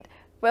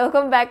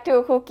Welcome back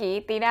to Cookie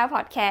Tina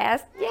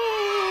Podcast. Yay!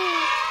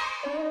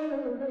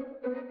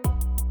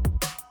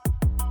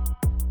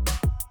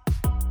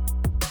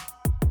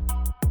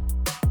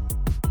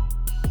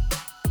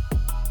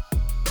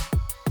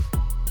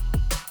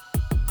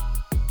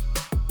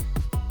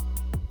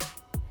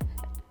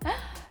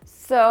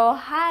 So,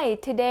 hi,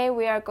 today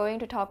we are going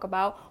to talk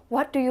about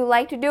what do you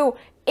like to do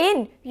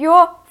in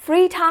your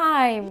free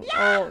time?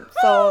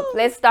 So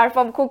let's start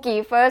from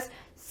Cookie first.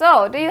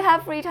 So, do you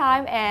have free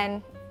time?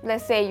 And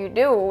let's say you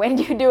do, when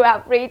you do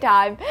have free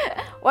time,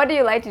 what do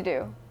you like to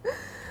do?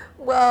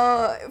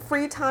 Well,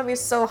 free time is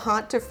so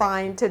hard to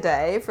find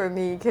today for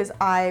me because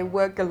I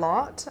work a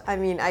lot. I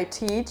mean, I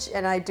teach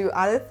and I do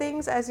other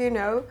things, as you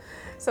know.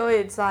 So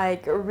it's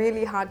like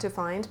really hard to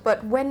find.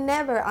 But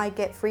whenever I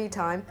get free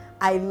time,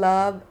 I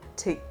love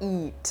to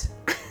eat.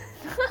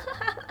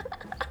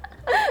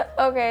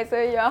 Okay,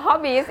 so your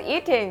hobby is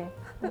eating.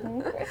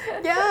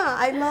 Yeah,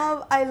 I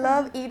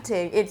love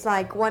eating. It's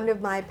like one of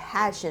my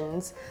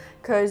passions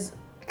because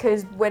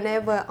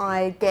whenever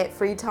I get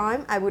free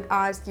time, I would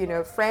ask,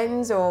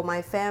 friends or my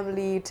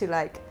family to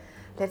like,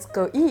 let's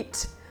go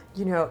eat,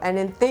 and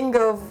then think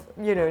of,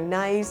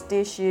 nice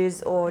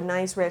dishes or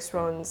nice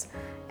restaurants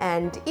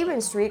and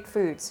even street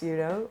foods,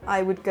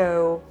 I would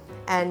go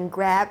and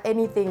grab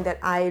anything that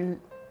I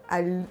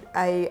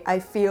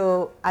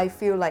feel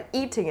like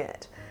eating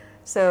it.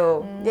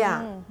 So,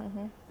 yeah.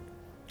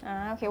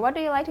 Okay, what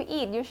do you like to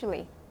eat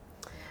usually?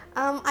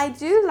 I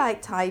do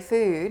like Thai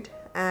food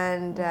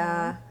and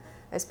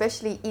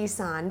especially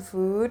Isan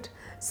food,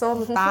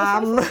 som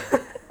tam.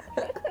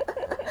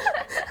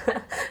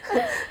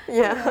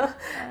 Yeah,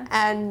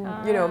 and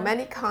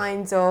many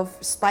kinds of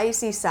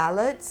spicy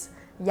salads.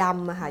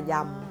 Yum,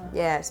 yum.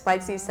 Yeah,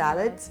 spicy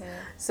salads. Okay.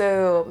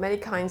 So many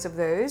kinds of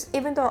those.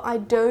 Even though I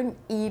don't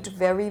eat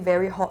very,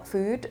 very hot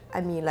food,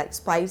 I mean like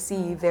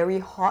spicy, very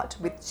hot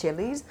with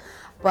chilies,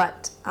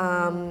 but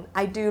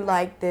I do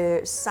like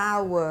the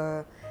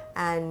sour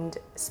and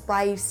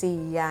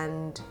spicy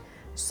and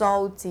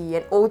salty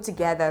and all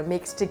together,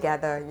 mixed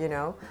together,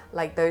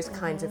 like those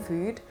kinds of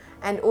food.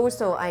 And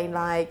also I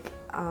like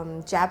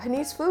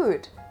Japanese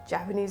food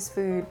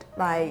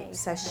like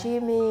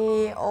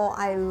sashimi. Oh,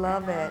 I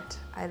love it.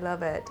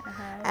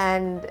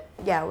 And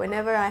yeah,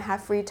 whenever I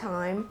have free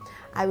time,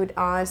 I would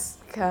ask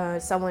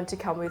someone to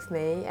come with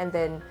me and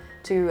then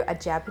to a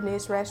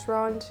Japanese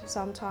restaurant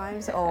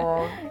sometimes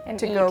or And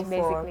to eat, go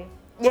basically.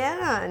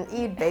 and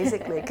eat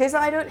basically because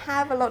I don't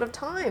have a lot of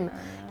time.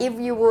 If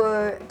you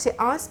were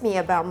to ask me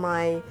about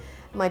my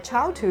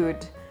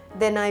childhood,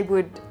 then I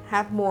would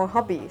have more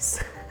hobbies.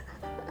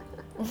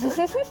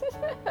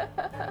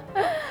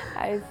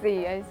 I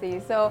see.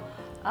 So,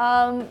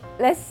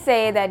 let's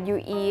say that you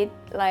eat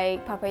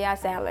like papaya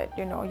salad,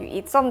 you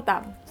eat som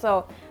tam.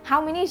 So, how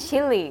many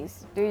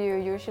chilies do you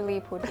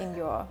usually put in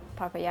your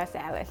papaya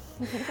salad?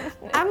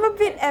 I'm a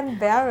bit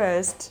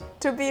embarrassed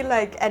to be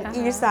like an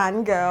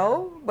Isan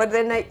girl, but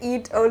then I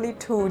eat only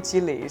 2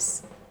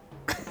 chilies.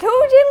 2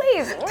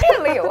 chilies?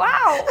 Really?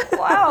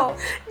 Wow.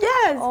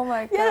 Yes. Oh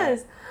my God.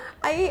 Yes.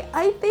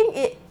 I think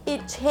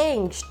it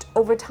changed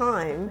over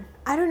time.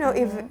 I don't know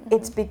if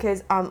it's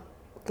because I'm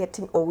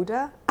getting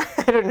older.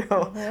 I don't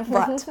know.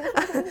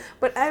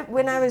 But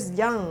when I was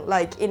young,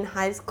 like in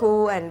high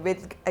school and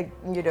with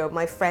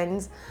my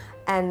friends,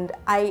 and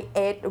I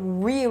ate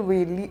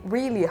really,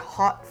 really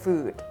hot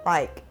food,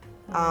 like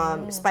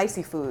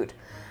spicy food.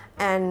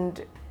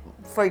 And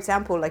for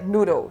example, like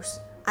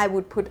noodles, I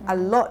would put a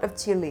lot of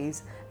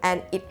chilies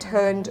and it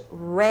turned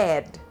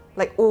red,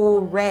 like all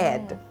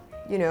red.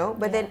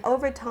 But then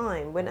over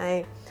time, when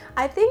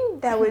I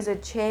think there was a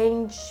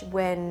change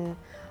when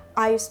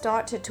I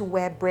started to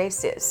wear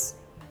braces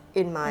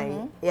in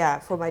my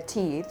for my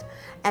teeth,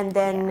 and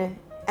then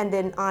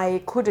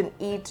I couldn't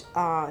eat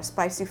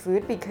spicy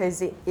food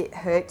because it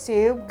hurts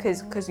you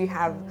because you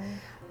have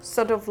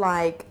sort of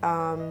like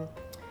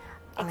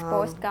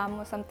Exposed gum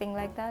or something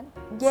like that?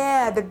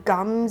 yeah, the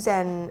gums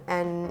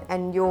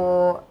and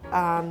your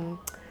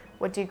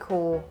what do you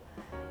call,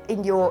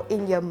 in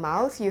your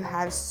mouth you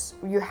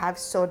have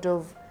sort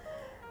of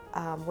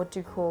what do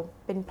you call,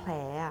 เป็นแผล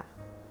อะ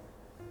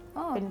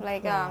Oh, Been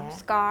like flare.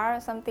 scar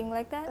or something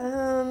like that?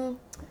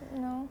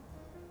 No.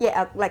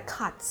 Yeah, like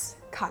cuts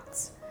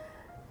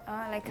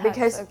Like cuts,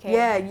 because okay.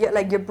 yeah,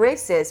 like your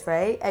braces,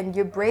 right? And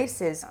your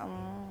braces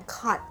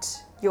cut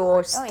your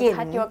Oh, skin. it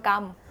cut your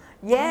gum.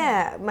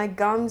 Yeah, my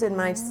gums and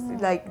my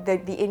like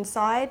the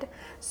inside.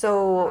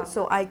 So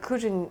I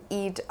couldn't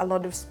eat a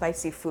lot of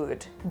spicy food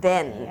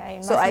then. Yeah,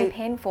 it so must I be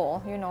painful,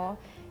 Yeah.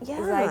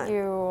 It's like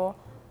you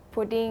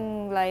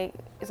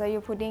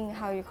putting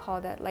how you call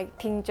that, like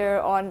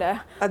tincture on the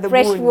The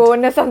fresh wound.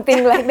 wound or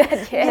something like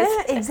that. Yes.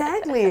 Yeah,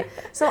 exactly.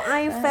 So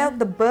I felt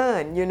the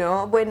burn,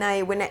 when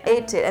I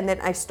ate it, and then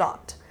I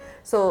stopped.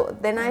 So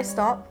then I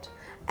stopped,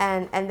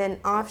 and then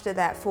after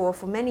that for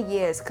many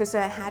years, because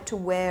I had to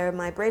wear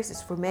my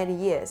braces for many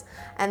years,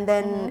 and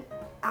then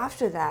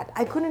after that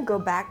I couldn't go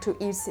back to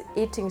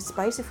eating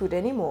spicy food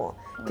anymore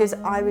because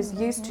I was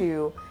used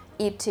to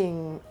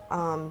eating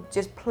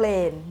just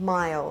plain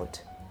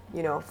mild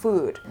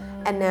food.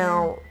 And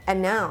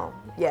now,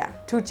 yeah,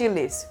 2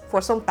 chilies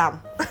for som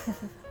tam.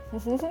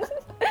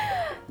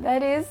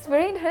 That is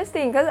very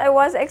interesting because I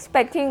was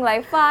expecting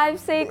like 5,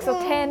 6, or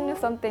 10,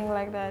 something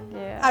like that.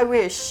 Yeah. I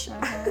wish.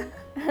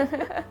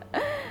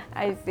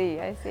 I see.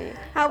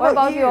 How What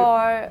about about you?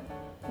 your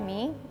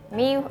me?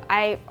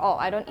 I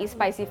don't eat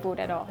spicy food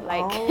at all.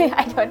 Like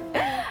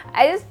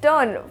I just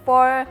don't.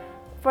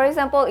 For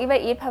example, if I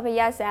eat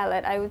papaya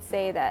salad, I would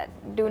say that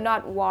do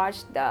not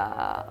wash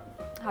the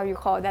how you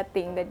call that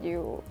thing that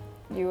you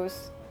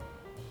use.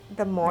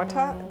 The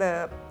mortar,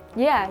 the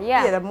Yeah,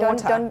 the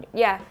mortar. Don't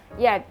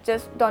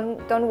just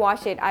don't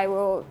wash it. I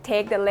will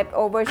take the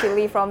leftover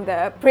chili from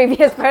the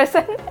previous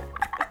person.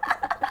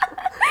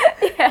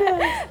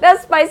 Yeah,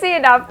 that's spicy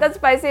enough.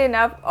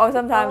 Or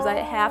sometimes I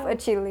have a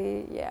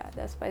chili. Yeah,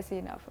 that's spicy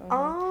enough.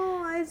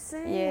 Oh, I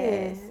see.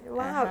 Yes.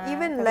 Wow, Uh-huh.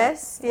 even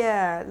 'Cause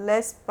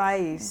less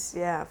spice,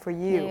 for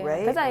you,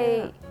 right?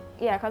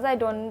 Because I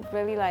don't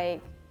really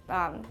like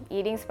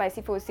eating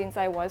spicy food since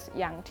I was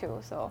young too.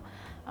 So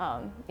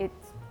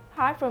it's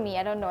hard for me.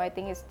 I don't know. I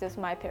think it's just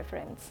my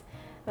preference.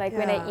 Like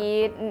when I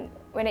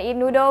eat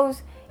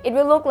noodles, it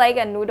will look like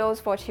a noodles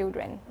for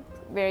children,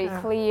 very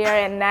clear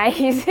and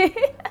nice.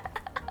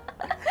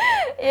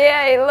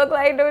 Yeah, it look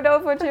like noodle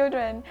for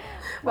children.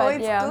 But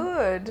it's yeah,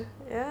 good.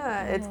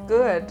 Yeah, it's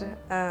good.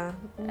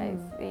 I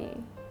see.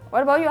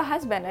 What about your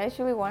husband? I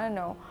actually want to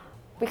know,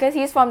 because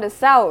he's from the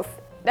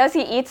south. Does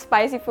he eat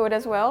spicy food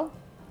as well?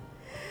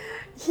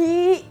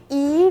 He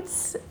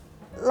eats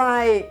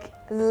like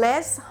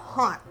less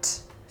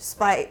hot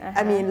spice.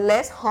 I mean,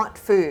 less hot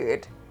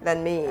food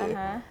than me.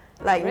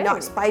 Like Really?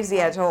 not spicy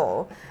at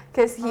all,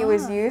 because he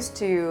was used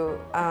to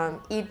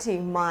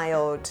eating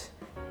mild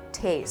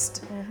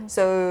taste.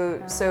 So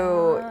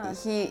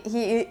he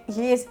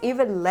is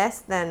even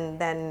less than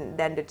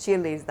the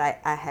chilies that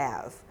I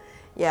have.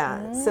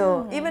 Yeah.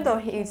 So even though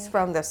he's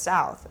from the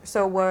south,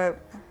 so we're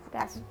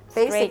That's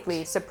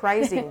basically strange.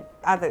 surprising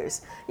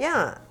others.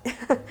 Yeah.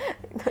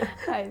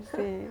 I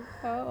see.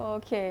 Oh,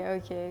 okay.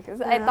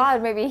 Because I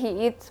thought maybe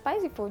he eats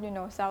spicy food.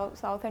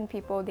 Southern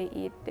people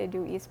they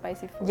do eat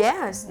spicy food.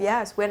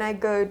 Yes. When I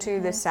go to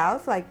the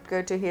south, like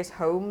go to his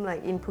home,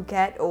 like in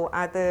Phuket or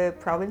other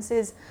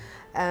provinces,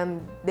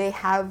 they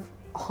have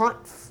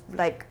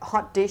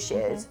hot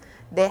dishes.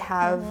 They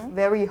have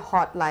very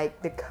hot,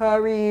 like the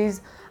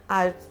curries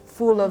are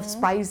full of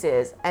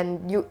spices,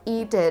 and you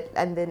eat it,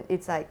 and then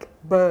it's like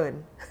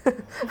burn.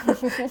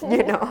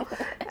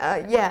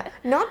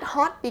 Not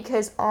hot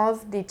because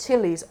of the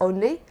chilies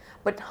only,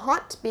 but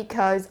hot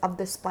because of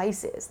the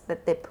spices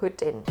that they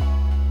put in.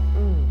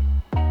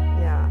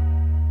 Yeah.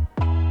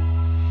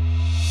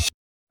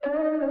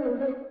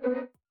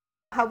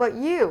 How about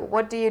you?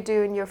 What do you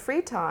do in your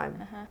free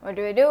time? What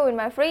do I do in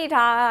my free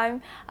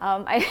time?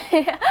 I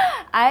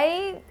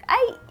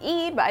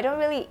eat, but I don't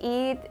really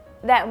eat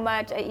that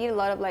much. I eat a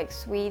lot of like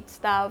sweet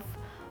stuff.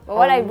 But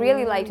what I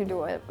really like to do,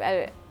 what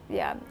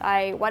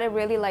I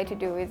really like to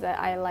do is that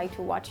I like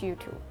to watch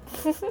YouTube.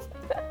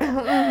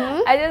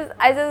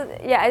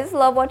 I just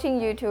love watching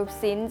YouTube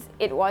since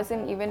it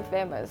wasn't even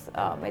famous.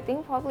 I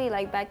think probably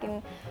like back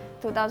in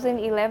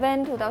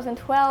 2011,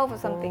 2012 or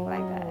something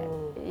like that.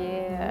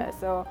 Yeah,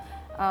 so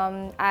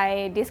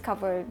I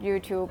discovered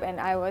YouTube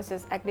and I was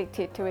just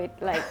addicted to it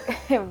like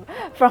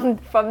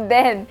from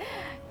then.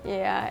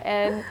 Yeah,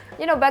 and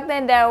back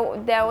then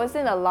there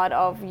wasn't a lot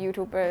of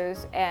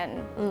YouTubers,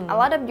 and a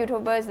lot of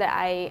YouTubers that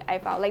I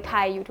found, like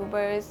Thai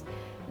YouTubers,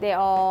 they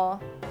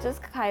all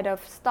just kind of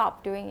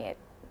stopped doing it.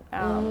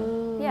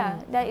 Yeah,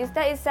 that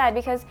is sad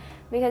because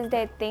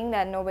they think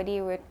that nobody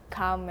would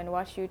come and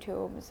watch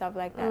YouTube and stuff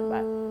like that,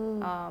 but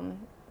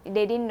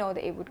they didn't know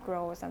that it would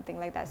grow or something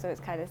like that, so it's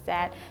kind of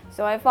sad.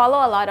 So I follow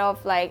a lot of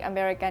like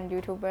American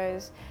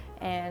YouTubers,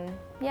 and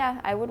yeah,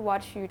 I would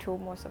watch YouTube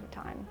most of the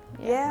time.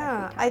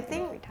 I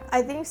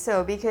think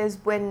so, because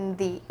when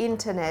the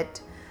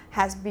internet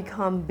has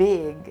become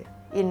big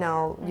in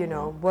our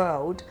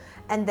world,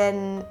 and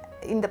then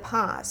in the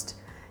past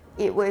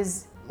it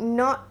was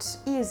not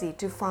easy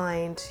to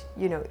find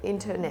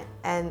internet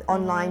and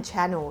online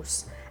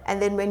channels. And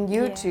then when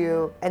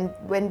YouTube and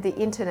when the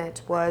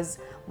internet was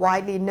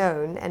widely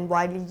known and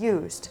widely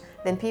used,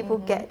 then people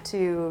get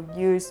to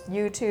use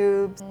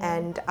YouTube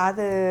and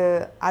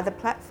other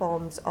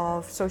platforms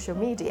of social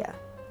media.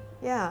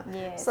 Yeah.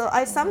 Yes. So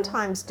I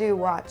sometimes do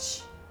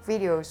watch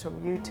videos from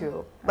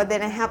YouTube, but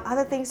then I have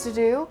other things to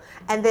do,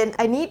 and then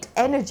I need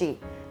energy,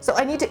 so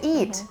I need to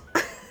eat.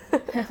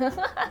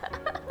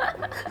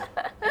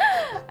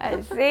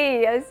 I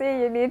see.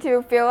 You need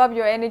to fill up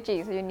your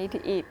energy, so you need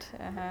to eat.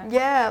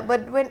 Yeah,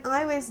 but when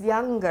I was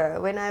younger,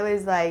 when I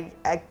was like,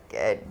 I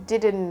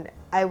didn't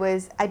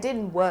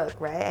work,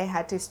 right? I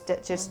had to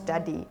just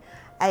study.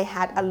 I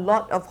had a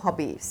lot of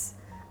hobbies.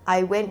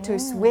 I went to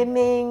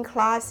swimming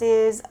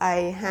classes.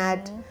 I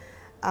had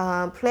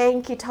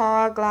playing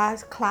guitar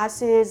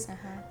classes,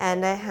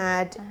 and I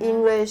had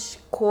English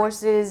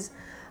courses.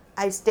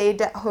 I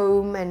stayed at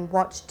home and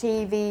watched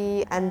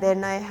TV, and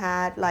then I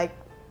had like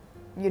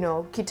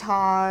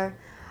guitar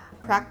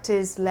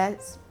practice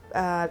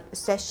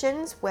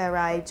sessions where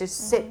I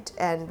just sit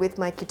and with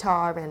my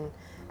guitar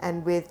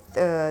and with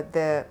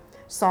the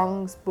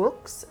songs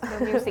books.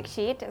 The music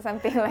sheet or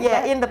something like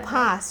Yeah, that. in the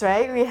past,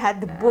 right? We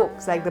had the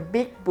books, like the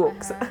big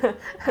books.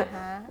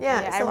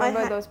 Yeah, I so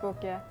remember those books.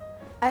 Yeah.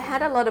 I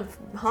had a lot of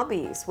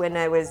hobbies when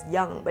I was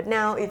young, but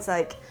now it's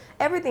like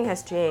everything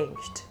has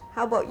changed.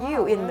 How about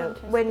you in the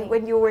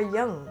when you were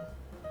young?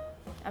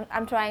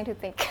 I'm trying to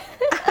think.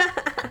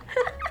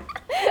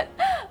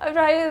 I'm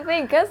trying to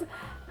think because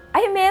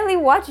I mainly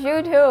watch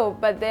YouTube,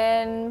 but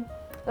then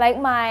like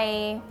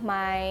my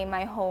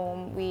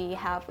home, we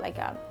have like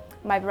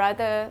my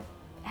brother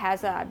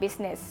has a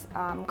business,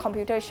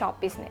 computer shop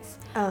business.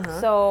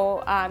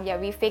 So yeah,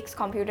 we fix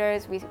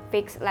computers, we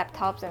fix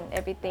laptops and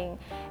everything.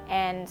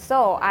 And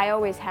so I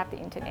always have the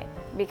internet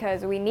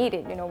because we need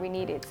it, we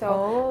need it.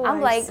 So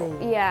I'm like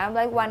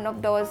one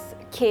of those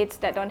kids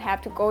that don't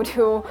have to go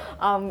to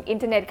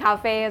internet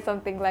cafe or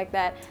something like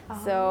that.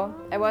 So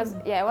I was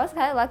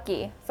kind of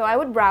lucky. So I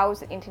would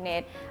browse the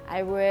internet.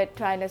 I would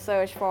try to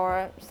search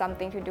for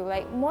something to do.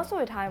 Like most of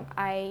the time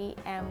I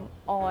am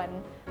on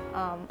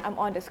I'm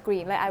on the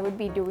screen. Like I would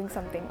be doing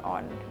something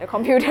on the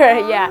computer.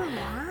 Yeah.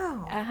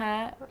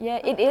 Wow. Yeah,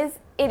 it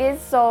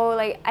is so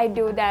like I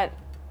do that.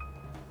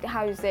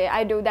 How you say?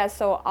 I do that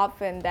so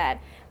often that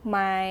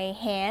my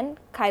hand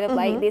kind of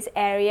like this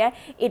area,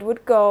 it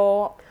would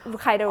go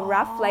kind of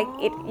rough. Like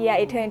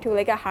it turned into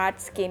like a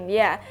hard skin.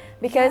 Yeah,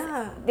 because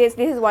this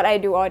is what I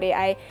do all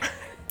day.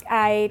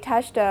 I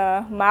touch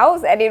the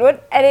mouse and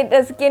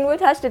the skin would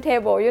touch the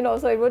table,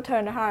 so it would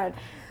turn hard.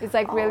 It's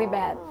like really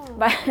bad.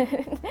 But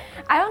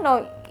I don't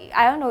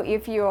know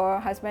if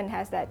your husband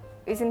has that.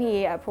 Isn't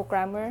he a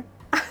programmer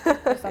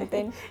or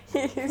something?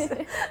 He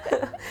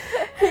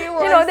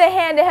was, the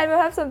hand will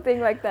have something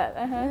like that.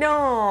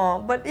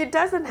 No, but it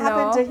doesn't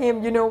happen to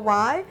him. You know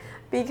why?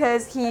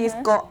 Because he's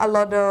got a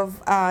lot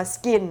of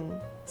skin,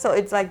 so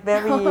it's like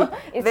very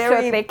it's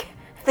very so thick.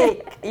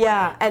 Thick,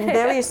 yeah, and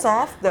very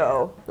soft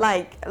though.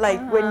 Like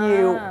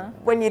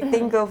when you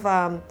think of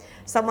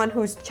someone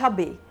who's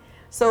chubby,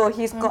 so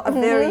he's got a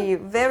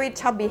very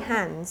chubby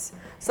hands,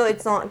 so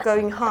it's not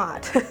going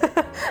hard.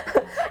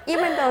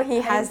 Even though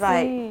he has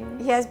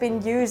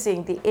been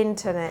using the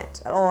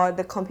internet or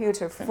the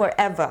computer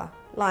forever,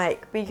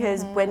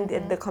 because when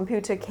the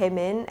computer came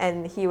in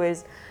and he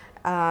was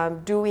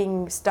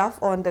doing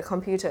stuff on the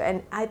computer,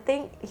 and I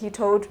think he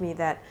told me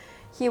that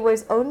he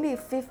was only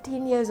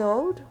 15 years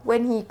old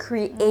when he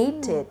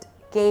created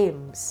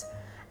games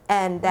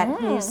and that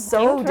he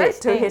sold it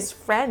to his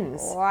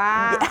friends.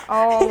 Wow. Yeah.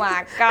 Oh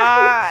my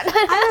God.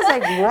 I was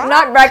like, what?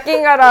 Not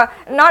bragging at all.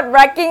 Not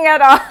bragging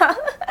at all.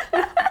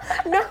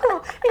 No,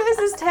 he was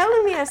just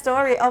telling me a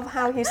story of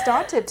how he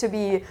started to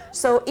be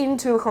so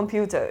into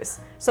computers,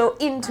 so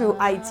into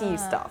IT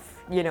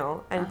stuff,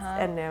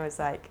 and I was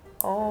like,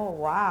 oh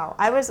wow.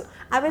 I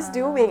was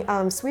doing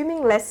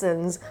swimming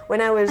lessons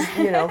when I was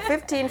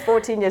 15,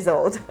 14 years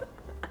old.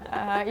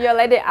 You're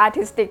like the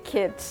artistic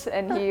kids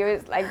and he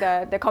was like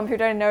the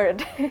computer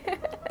nerd.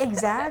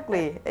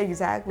 Exactly.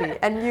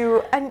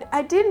 And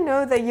I didn't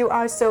know that you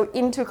are so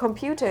into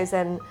computers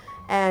and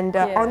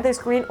on the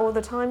screen all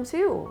the time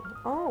too.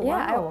 Oh wow.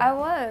 Yeah, I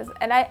was.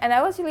 And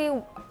I was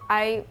really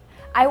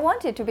I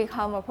wanted to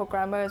become a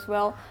programmer as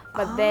well,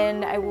 but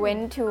then I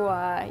went to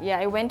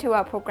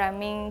a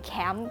programming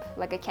camp,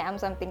 like a camp,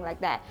 something like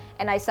that,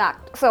 and I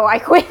sucked, so I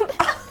quit.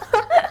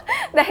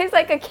 That is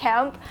like a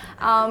camp.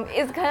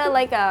 It's kind of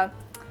like a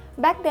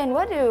back then.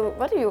 What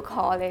do you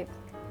call it?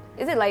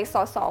 Is it like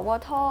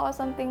SOSOWOTO or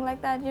something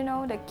like that?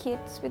 The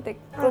kids with the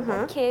group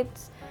of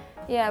kids.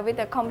 Yeah, with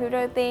the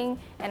computer thing,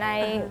 and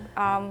I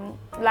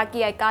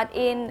lucky I got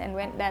in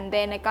and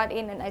then I got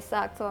in and I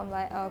sucked, so I'm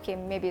like, okay,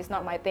 maybe it's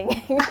not my thing.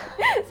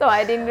 So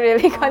I didn't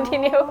really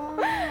continue.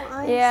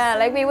 I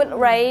see. We would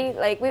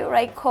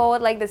write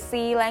code like the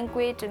C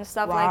language and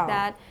stuff like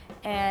that,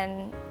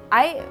 and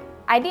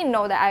I didn't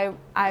know that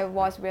I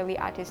was really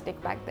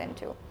artistic back then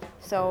too,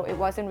 so it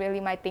wasn't really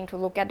my thing to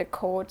look at the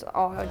codes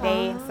all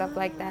day and stuff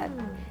like that.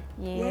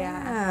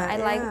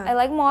 I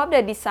like more of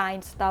the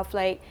design stuff.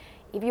 Like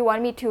if you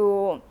want me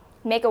to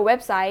make a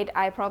website,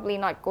 I'm probably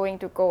not going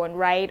to go and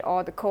write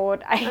all the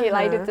code. I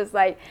like to just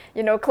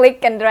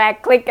click and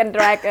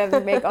drag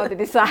and make all the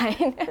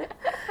design.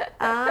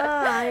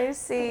 I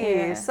see.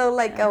 Yeah. So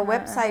like a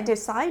website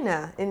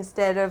designer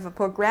instead of a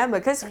programmer,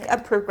 because a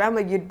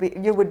programmer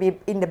you would be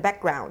in the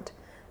background,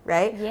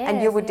 right? Yes, and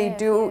you would be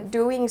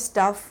doing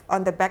stuff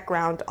on the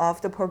background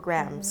of the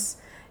programs.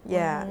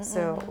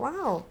 So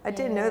wow, I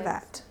didn't know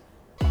that.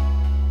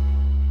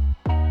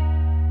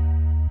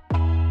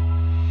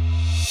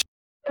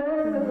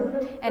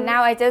 And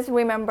now I just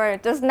remember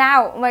just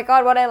now, oh my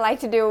God, what I like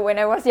to do when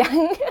I was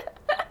young.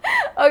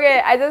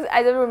 Okay, I just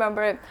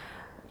remember,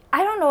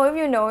 I don't know if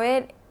you know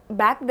it,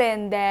 back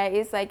then there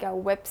is like a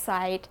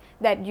website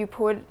that you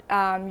put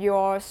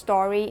your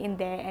story in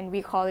there and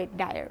we call it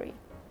diary.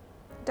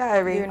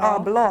 Diary or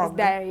blog. It's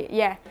diary,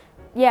 yeah.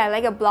 yeah,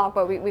 like a blog,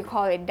 but we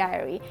call it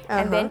diary.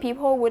 And then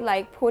people would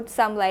like put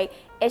some like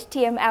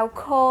HTML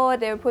code,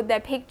 they would put their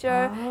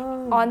picture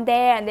on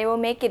there, and they will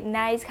make it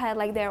nice, kind of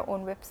like their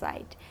own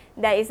website.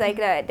 That is like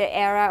the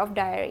era of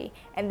diary.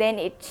 And then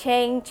it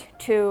changed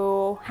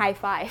to high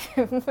five.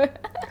 I remember.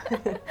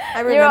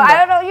 You know, I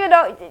don't know, you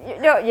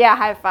know, yeah,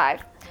 high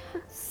five.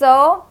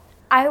 So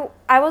I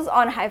was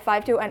on high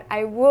five too, and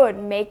I would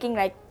making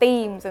like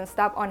themes and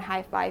stuff on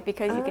high five,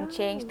 because you can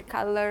change the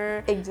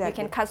color, Exactly. you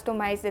can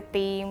customize the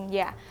theme,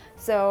 yeah.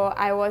 So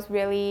I was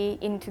really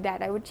into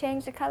that. I would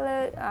change the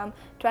color,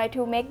 try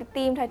to make the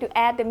theme, try to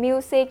add the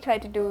music, try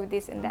to do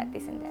this and that,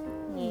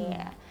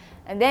 yeah.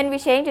 And then we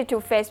changed it to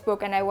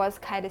Facebook, and I was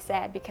kind of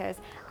sad because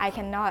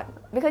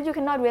you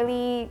cannot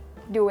really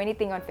do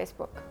anything on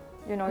Facebook.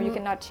 You know, you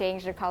cannot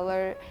change the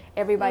color.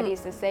 Everybody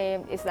is the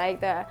same. It's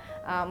like the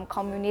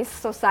communist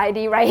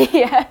society right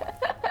here.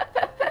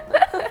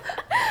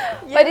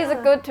 But it's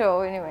a good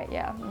tool anyway.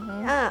 Yeah.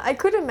 Yeah, I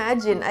could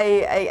imagine.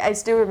 I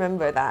still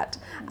remember that.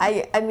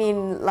 I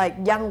mean, like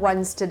young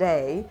ones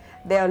today,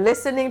 they are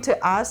listening to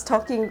us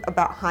talking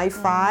about high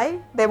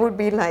five. They would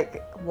be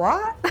like,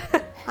 "What?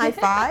 High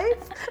five?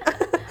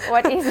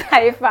 What is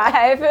high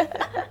five?"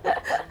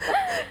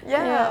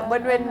 Yeah,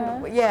 but when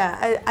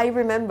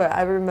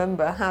I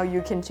remember how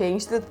you can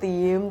change the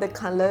theme, the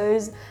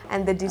colors,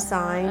 and the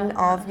design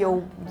of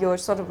your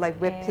sort of like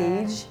web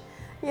page.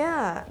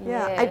 Yeah.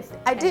 Yes.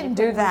 I And didn't you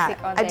do put that.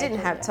 music on I there didn't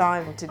too, have yeah.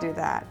 time to do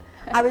that.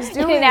 I was You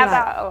doing didn't have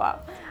like, that. Wow.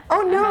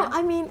 oh no,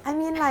 I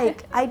mean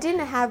like I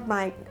didn't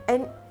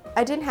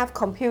have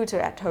computer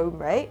at home,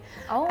 right?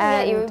 Oh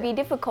yeah, it And- would be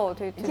difficult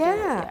to do.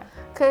 yeah,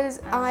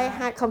 because I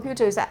had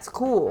computers at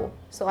school,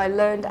 so I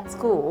learned at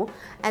school,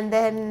 and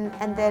then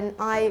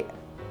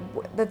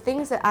the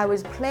things that I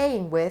was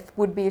playing with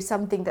would be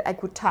something that I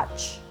could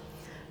touch.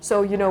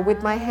 So you know,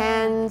 with my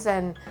hands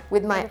and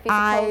with my Like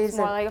eyes,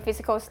 more and, like a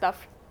physical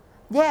stuff.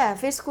 yeah,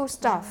 physical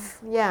stuff.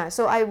 Yeah,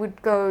 so I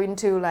would go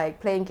into like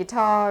playing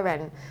guitar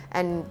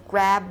and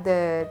grab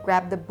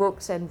the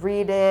books and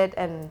read it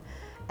and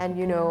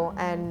you know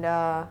and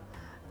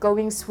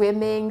going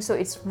swimming. So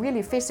it's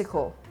really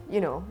physical.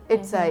 You know,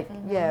 it's like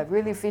yeah,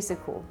 really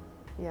physical.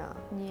 Yeah.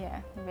 Yeah,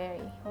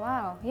 very.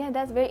 Wow. Yeah,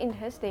 that's very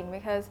interesting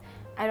because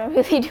I don't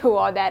really do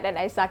all that, and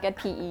I suck at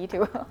PE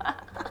too.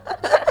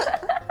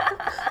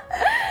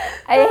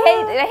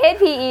 I hate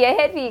PE. I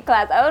hate PE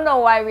class. I don't know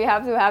why we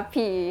have to have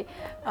PE.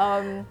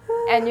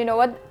 And you know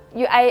what?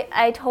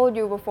 I told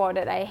you before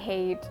that I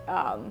hate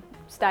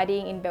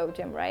studying in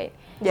Belgium, right?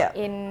 Yeah.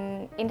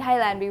 In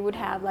Thailand, we would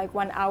have like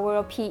 1 hour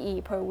of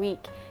PE per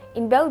week.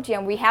 In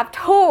Belgium, we have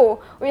 2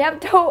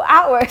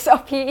 hours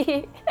of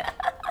PE.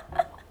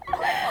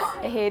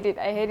 I hate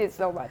it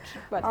so much.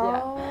 But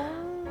yeah.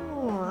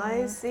 Oh,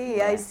 I see.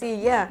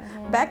 Yeah.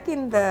 Back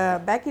in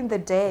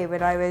the day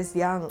when I was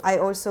young, I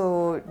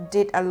also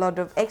did a lot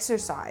of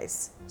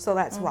exercise. So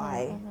that's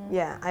why.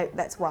 Yeah,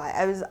 that's why.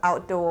 I was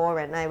outdoor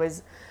and I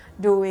was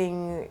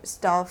doing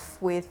stuff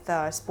with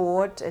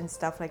sport and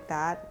stuff like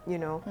that, you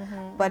know.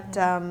 But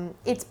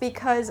it's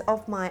because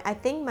of I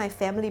think my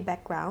family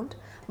background.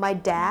 My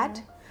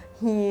dad,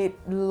 he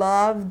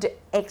loved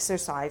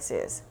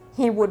exercises.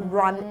 He would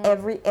run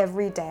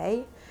every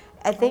day.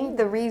 I think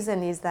the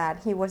reason is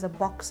that he was a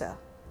boxer,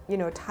 you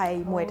know,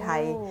 Muay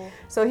Thai.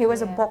 So he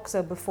was a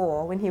boxer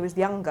before when he was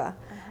younger,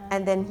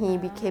 and then he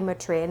became a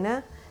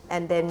trainer,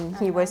 and then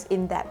he was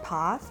in that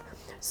path.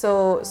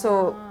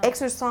 So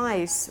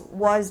exercise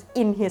was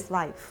in his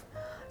life.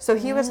 So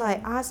he was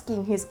like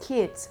asking his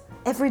kids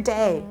every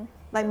day,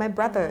 like my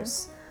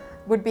brothers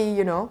would be,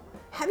 you know,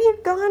 have you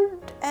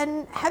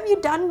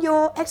done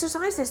your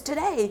exercises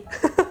today?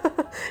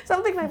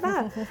 Something like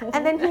that.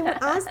 And then he would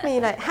ask me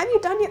like, have you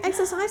done your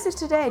exercises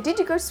today? Did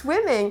you go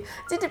swimming?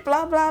 Did it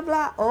blah blah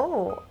blah?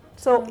 Oh,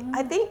 so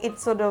I think it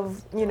sort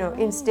of, you know,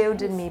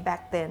 instilled in me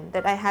back then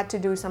that I had to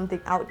do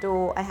something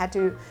outdoor. I had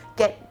to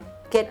get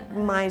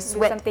my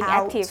sweat something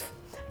out. active.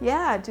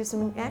 Yeah, do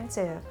something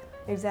active.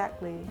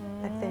 Exactly.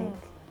 I think.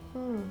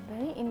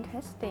 Very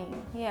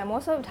interesting. Yeah,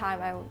 most of the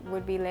time I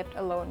would be left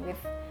alone with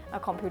a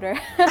computer.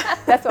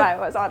 That's why I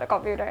was on a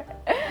computer.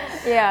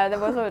 Yeah, the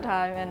most of the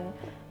time.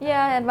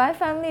 And my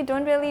family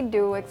don't really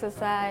do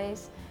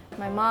exercise.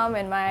 My mom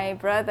and my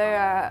brother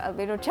are a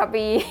little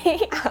chubby.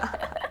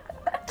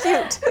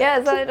 Cute.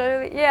 Yeah, so I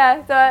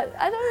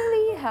don't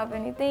really have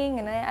anything.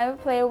 And I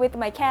would play with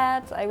my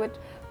cats. I would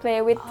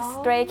play with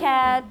stray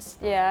cats.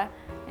 Yeah.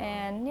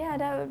 And yeah,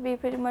 that would be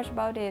pretty much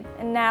about it.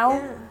 And now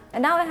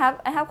I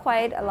have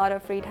quite a lot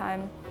of free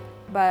time.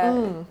 But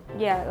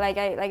yeah, like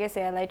I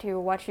said, I like to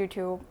watch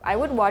YouTube. I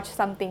would watch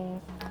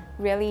something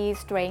really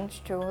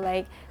strange too.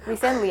 Like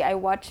recently, I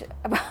watched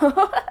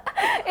about.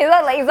 it's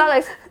not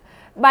like.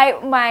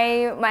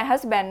 My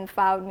husband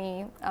found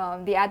me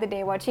the other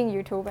day watching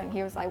YouTube, and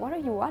he was like, "What are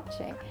you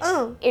watching?"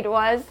 It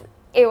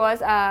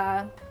was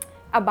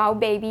about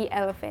baby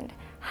elephant.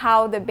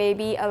 How the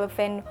baby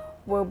elephant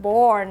were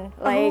born,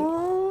 like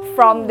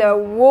from the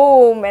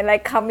womb and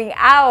like coming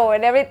out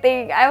and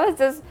everything. I was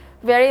just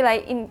very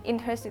like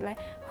interested, like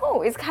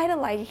oh, it's kind of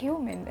like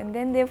human, and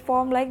then they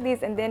form like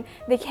this, and then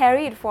they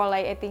carry it for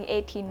like I think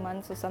 18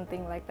 months or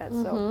something like that.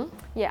 So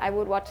yeah, I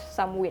would watch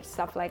some weird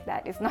stuff like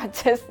that. It's not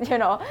just it's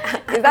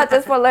not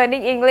just for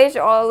learning English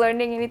or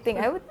learning anything.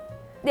 I would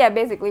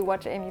basically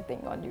watch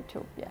anything on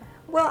YouTube. Yeah.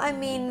 Well, I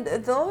mean,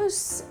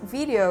 those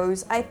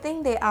videos, I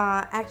think they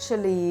are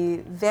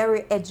actually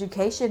very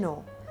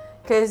educational,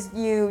 because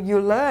you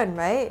learn,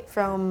 right,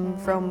 from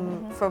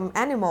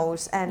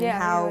animals and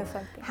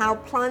how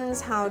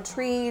plants, how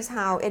trees,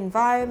 how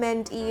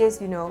environment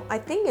is. I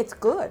think it's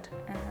good.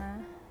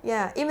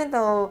 Yeah, even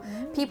though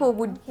people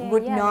would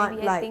not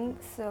maybe like. I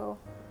think so.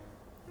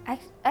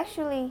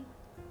 Actually,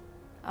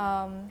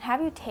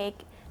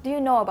 do you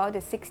know about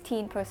the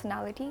 16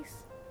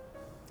 personalities?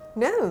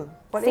 No,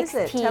 what is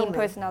it? 16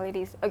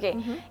 personalities. Okay,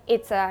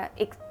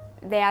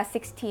 there are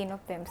 16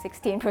 of them,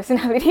 16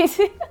 personalities.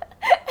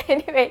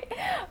 anyway,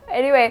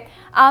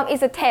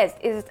 it's a test.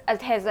 It's a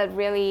test that's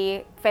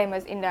really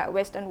famous in the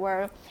Western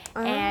world,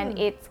 and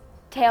it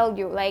tell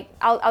you, like,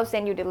 I'll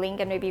send you the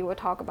link, and maybe we'll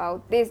talk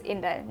about this in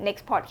the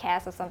next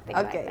podcast or something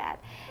like that.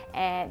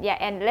 And yeah,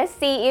 and let's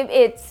see if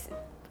it's,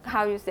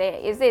 how you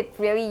say, is it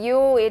really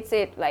you? Is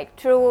it like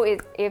true? Is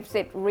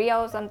it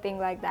real? Something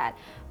like that.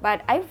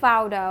 But I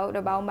found out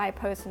about my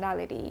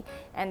personality,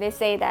 and they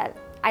say that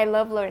I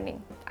love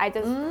learning. I'm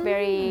just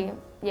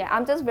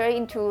very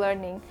into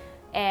learning,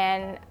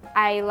 and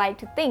I like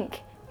to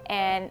think.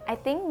 And I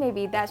think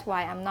maybe that's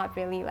why I'm not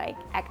really like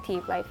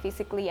active, like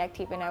physically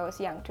active when I was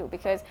young too,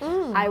 because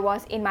I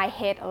was in my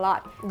head a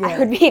lot. I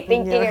would be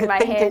thinking in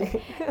my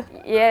head.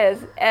 Yes,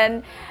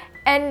 and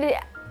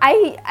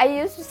I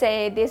used to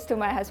say this to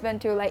my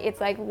husband too, like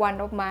it's like one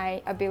of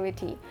my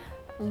ability.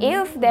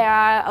 If there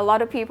are a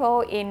lot of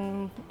people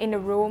in the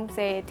room,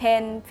 say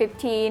 10,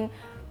 15,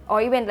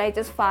 or even like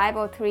just 5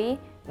 or 3,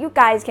 you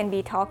guys can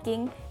be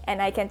talking,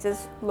 and I can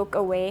just look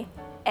away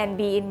and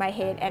be in my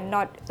head and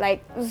not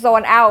like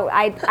zone out.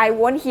 I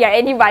won't hear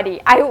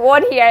anybody. I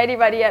won't hear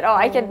anybody at all.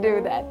 I can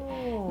do that.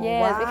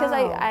 Yes, because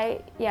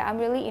I'm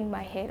really in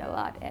my head a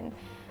lot, and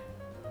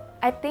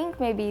I think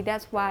maybe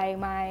that's why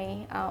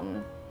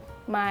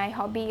my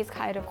hobby is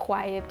kind of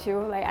quiet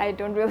too. Like I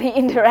don't really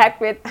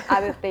interact with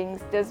other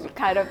things, just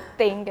kind of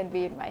think and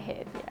be in my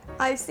head. Yeah.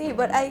 I see,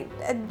 but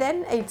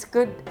then it's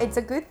good. It's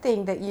a good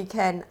thing that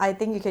I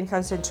think you can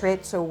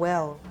concentrate so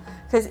well,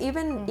 because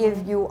even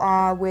if you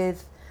are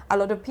with a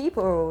lot of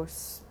people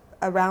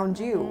around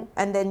you,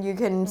 and then you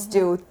can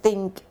still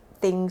think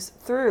things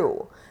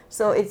through.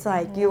 So it's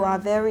like you are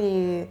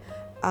very,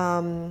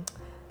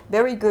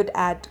 very good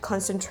at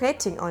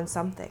concentrating on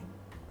something.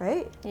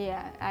 Right?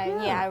 Yeah,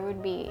 I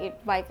would be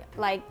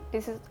like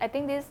this is. I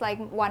think this is like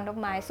one of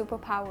my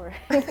superpower.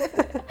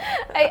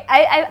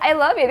 I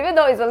love it, even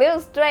though it's a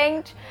little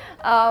strange.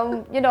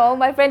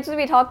 My friends would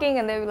be talking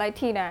and they would be like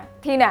Tina.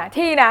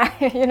 Tina.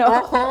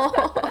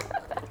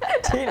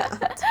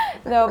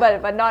 No,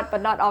 but not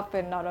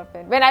often. Not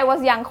often. When I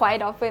was young,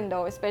 quite often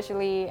though,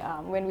 especially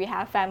when we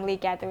have family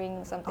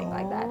gatherings, something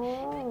like that.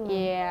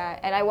 Yeah,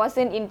 and I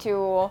wasn't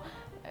into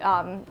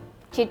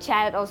chit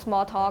chat or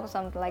small talk or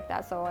something like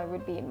that, so I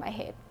would be in my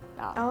head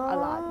a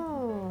lot.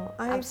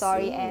 I'm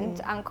sorry,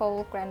 aunt,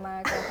 uncle,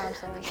 grandma, I'm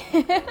sorry.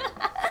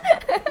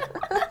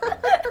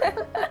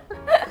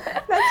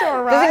 That's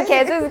alright.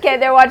 Just in case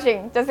they're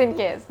watching, just in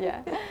case,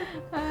 yeah. Okay.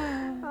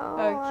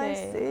 I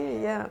see,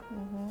 yeah.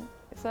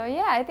 So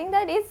yeah, I think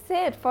that is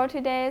it for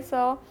today.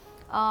 So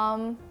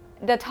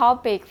the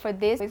topic for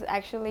this is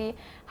actually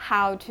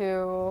how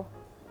to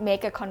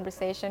make a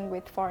conversation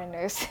with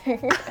foreigners.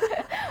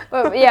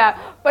 but we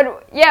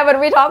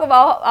talk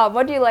about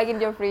what do you like in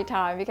your free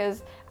time,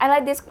 because I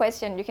like this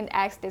question. You can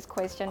ask this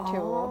question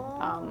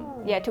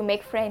to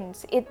make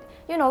friends. It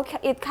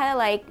kind of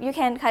like you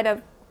can kind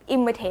of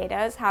imitate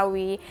us, how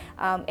we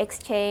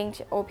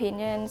exchange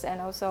opinions and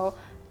also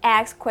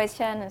ask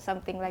questions and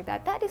something like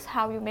that. That is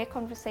how you make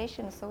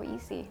conversation so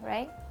easy,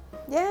 right?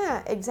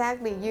 Yeah,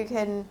 exactly. You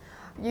can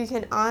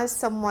ask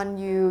someone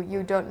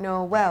you don't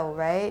know well,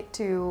 right?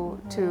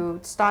 To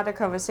start a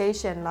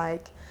conversation,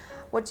 like,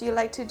 what do you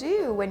like to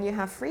do when you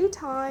have free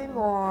time,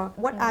 or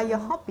what are your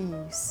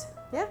hobbies?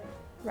 Yeah,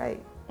 right.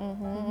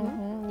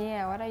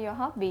 Yeah, what are your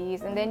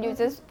hobbies? And then you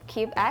just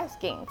keep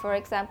asking. For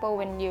example,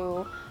 when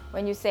you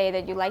say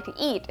that you like to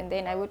eat, and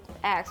then I would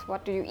ask,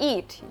 what do you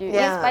eat? You eat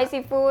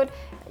spicy food?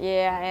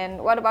 Yeah, and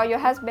what about your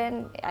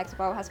husband? Ask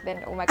about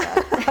husband. Oh my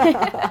god.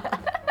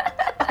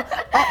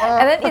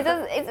 And then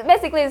it's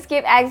basically just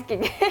keep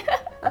asking.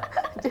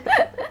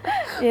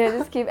 Yeah,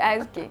 just keep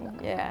asking.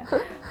 Yeah,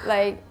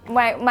 like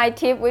my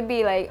tip would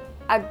be like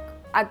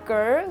a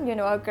girl,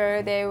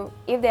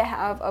 if they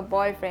have a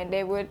boyfriend,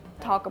 they love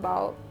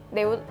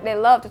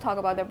to talk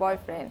about their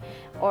boyfriend,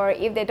 or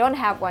if they don't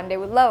have one, they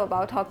would love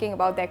about talking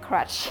about their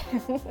crush.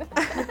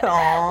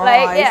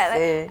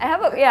 I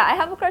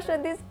have a crush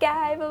on this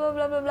guy, blah blah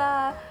blah blah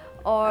blah.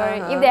 Or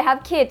if they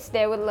have kids,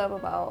 they would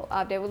love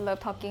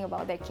talking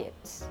about their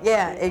kids.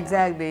 Yeah,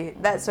 exactly.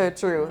 That's so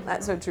true.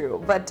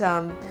 But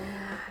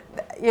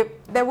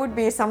there would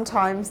be some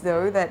times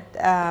though that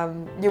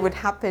you would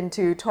happen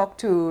to talk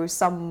to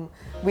some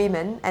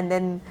women, and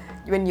then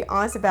when you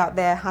ask about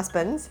their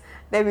husbands,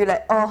 they'll be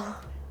like, oh,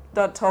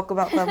 don't talk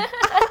about them.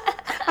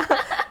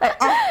 Like,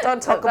 oh,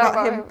 don't talk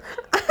about him.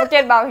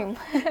 Forget about him.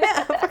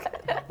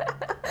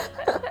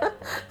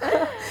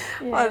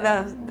 Oh,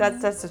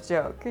 that's a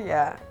joke.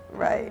 Yeah,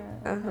 right.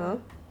 Okay.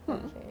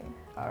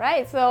 All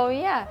right. So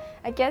yeah,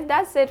 I guess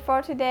that's it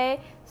for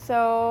today.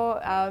 So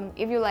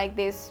if you like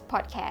this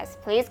podcast,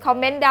 please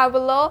comment down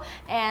below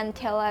and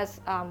tell us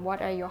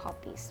what are your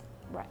hobbies.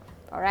 Right.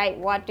 All right.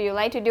 What do you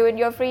like to do in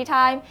your free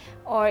time,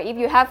 or if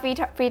you have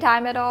free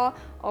time at all,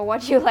 or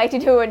what you like to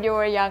do when you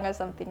were young or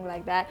something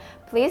like that.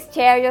 Please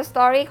share your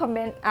story.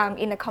 Comment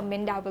in the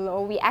comment down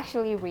below. We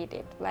actually read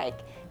it. Like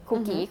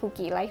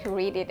Cookie like to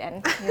read it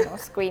and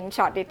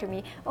screenshot it to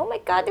me. Oh my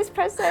God, this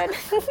person.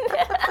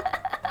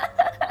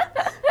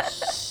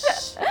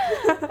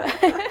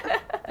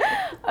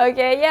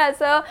 Okay, yeah,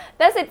 so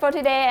that's it for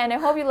today, and I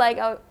hope you like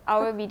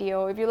our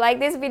video. If you like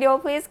this video,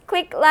 please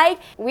click like.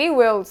 We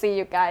will see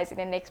you guys in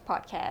the next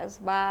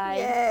podcast. Bye.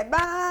 Yeah,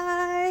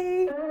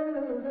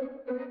 bye.